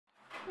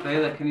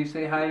Layla, can you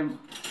say hi?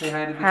 Say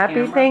hi to the Happy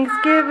camera.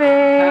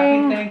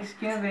 Thanksgiving. Happy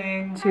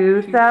Thanksgiving.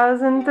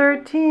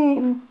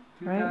 2013.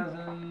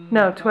 Right?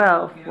 No,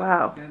 12. Yeah,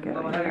 wow. good.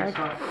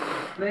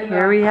 Layla.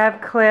 Here we have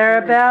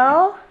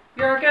Clarabelle.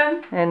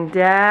 Jurgen. And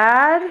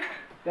Dad.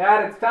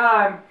 Dad, it's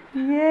time.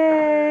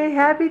 Yay.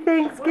 Happy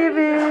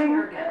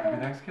Thanksgiving. Happy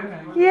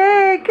Thanksgiving.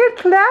 Yay. Good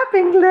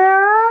clapping,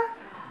 Clara.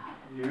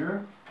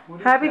 Here.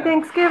 Happy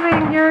Thanksgiving,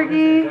 Is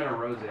Jurgie. that a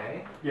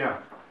rosé? Yeah.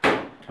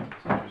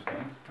 That's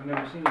interesting. I've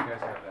never seen you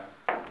guys have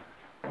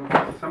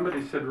that.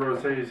 Somebody said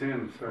rosé's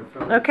in, so I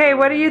felt. Okay,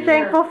 what are you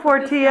thankful for,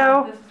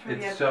 Tio? This is for the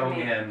It's extra so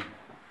meat. in.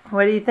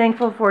 What are you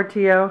thankful for,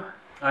 Tio?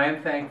 I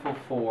am thankful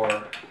for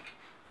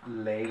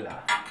Layla.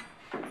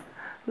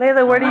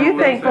 Layla, what are you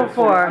thankful I'm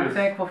for?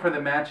 thankful for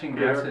the matching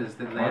dresses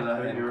that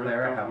Layla and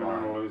Clara have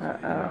on.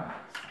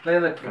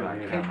 Layla, are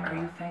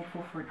you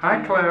thankful for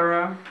Hi,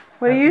 Clara.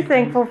 What are you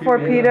thankful for,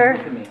 Look Peter?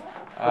 at me.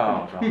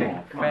 Oh, the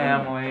whole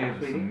family,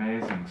 this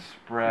amazing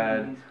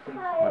spread,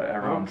 what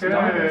everyone's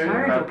done is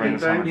that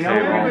brings on the You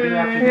know,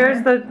 table.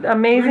 Here's the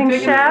amazing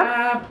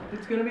chef.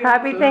 It's gonna be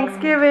Happy awesome.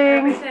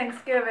 Thanksgiving. Happy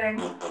Thanksgiving.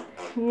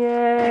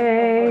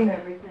 Yay.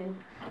 Everything.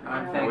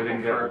 I'm We thankful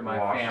didn't for get my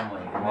washed-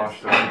 family and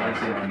washed this up by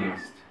amazing Sunday.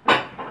 feast.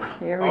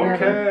 Here we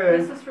have it. Okay.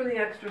 This is for the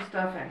extra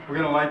stuffing. We're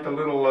gonna light the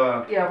little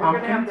Yeah, we're gonna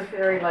have pumpkins. the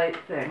fairy light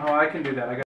thing. Oh, I can do that. I got